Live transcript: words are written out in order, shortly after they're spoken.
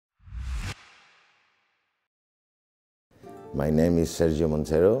My name is Sergio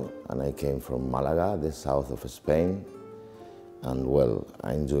Montero and I came from Malaga, the south of Spain. And well,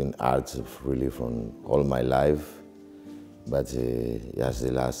 I'm doing art really from all my life, but just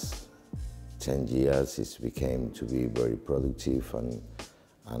the last 10 years it became to be very productive and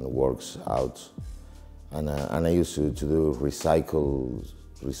works out. And I used to do recycled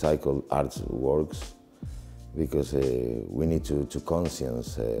artworks because we need to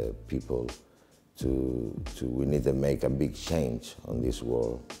conscience people. We need to make a big change on this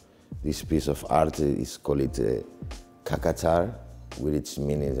world. This piece of art is called kakatar, which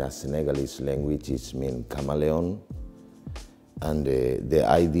means in Senegalese language it means chameleon. And the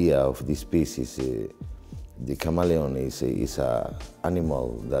idea of this piece is the chameleon is an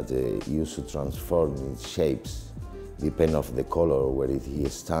animal that used to transform its shapes depending on the color where he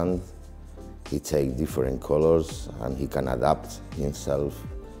stands. He takes different colors and he can adapt himself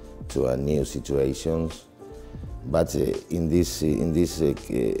to a new situations. But in this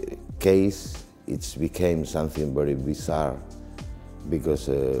case, it became something very bizarre because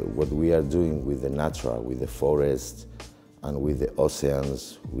what we are doing with the nature, with the forest, and with the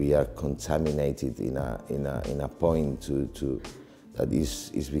oceans, we are contaminated in a point that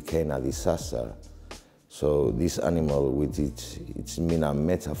is became a disaster. So this animal, with it's mean a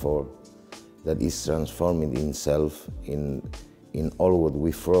metaphor that is transforming itself in all what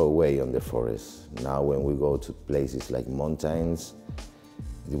we throw away on the forest. Now when we go to places like mountains,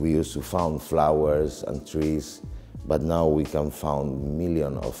 we used to find flowers and trees, but now we can find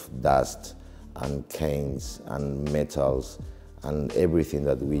millions of dust and canes and metals and everything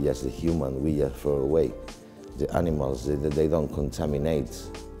that we as a human, we just throw away. The animals, they don't contaminate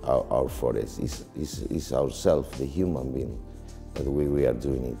our forest. It's ourselves, the human being, that we are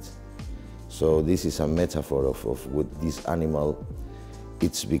doing it. So this is a metaphor of what this animal,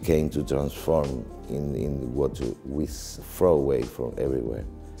 it became to transform in what we throw away from everywhere.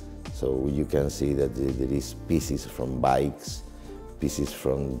 So you can see that there is pieces from bikes, pieces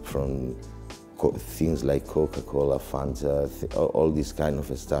from things like Coca-Cola, Fanta, all this kind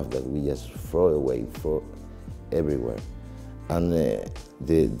of stuff that we just throw away for everywhere. And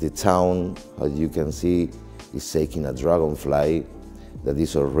the town, as you can see, is taking a dragonfly that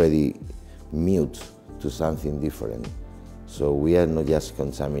is already mute to something different. So we are not just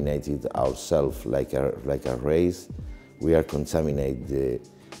contaminated ourselves like a race, we are contaminated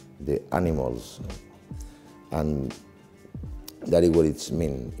the animals. And that is what it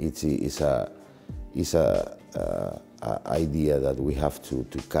means. It's a idea that we have to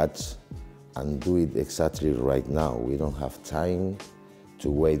catch and do it exactly right now. We don't have time to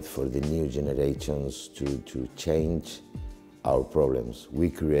wait for the new generations to change our problems.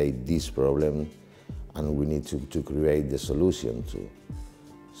 We create this problem and we need to create the solution too.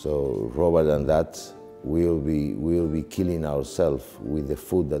 So rather than that, we'll be killing ourselves with the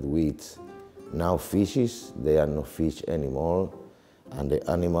food that we eat. Now fishes, they are not fish anymore, and the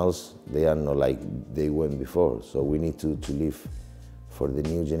animals, they are not like they went before. So we need to live for the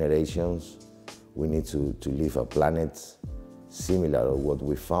new generations. We need to live a planet similar to what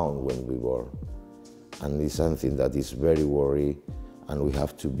we found when we were. And it's something that is very worrying, and we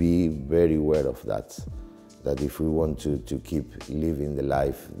have to be very aware of that. That if we want to keep living the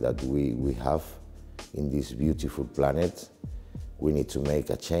life that we have in this beautiful planet, we need to make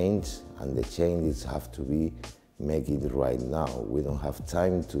a change, and the changes have to be make it right now. We don't have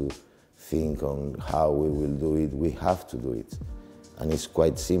time to think on how we will do it. We have to do it. And it's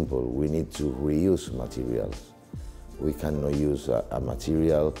quite simple. We need to reuse materials. We cannot use a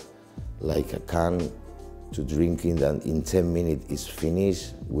material like a can to drink it and in 10 minutes it's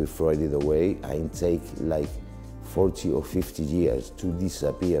finished, we throw it away, and it takes like 40 or 50 years to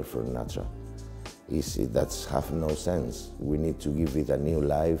disappear from nature. That's have no sense. We need to give it a new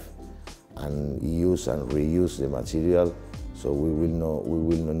life and use and reuse the material, so we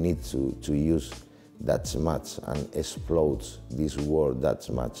will not need to use that much and explode this world that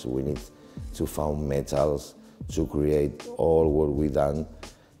much. We need to find metals to create all what we done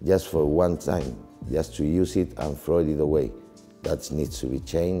just for one time, just to use it and throw it away. That needs to be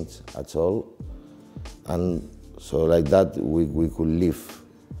changed at all. And so like that we could live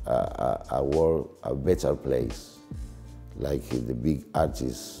a world, a better place. Like the big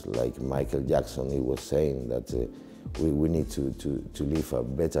artists like Michael Jackson, he was saying that we need to live a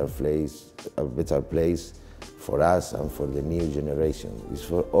better place for us and for the new generation. It's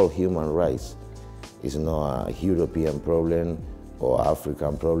for all human rights. It's not a European problem or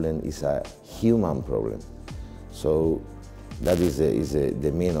African problem, it's a human problem. So that is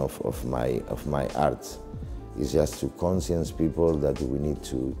the meaning of my art. It's just to conscience people that we need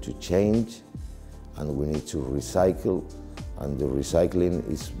to change and we need to recycle And the recycling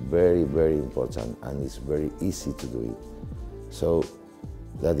is very, very important, and it's very easy to do it. So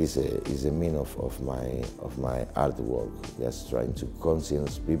that is the meaning of my artwork, just trying to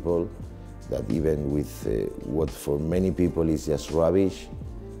conscience people that even with what for many people is just rubbish,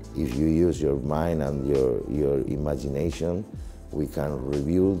 if you use your mind and your imagination, we can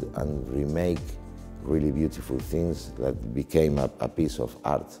rebuild and remake really beautiful things that became a piece of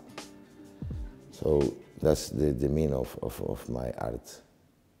art. So that's the meaning of my art.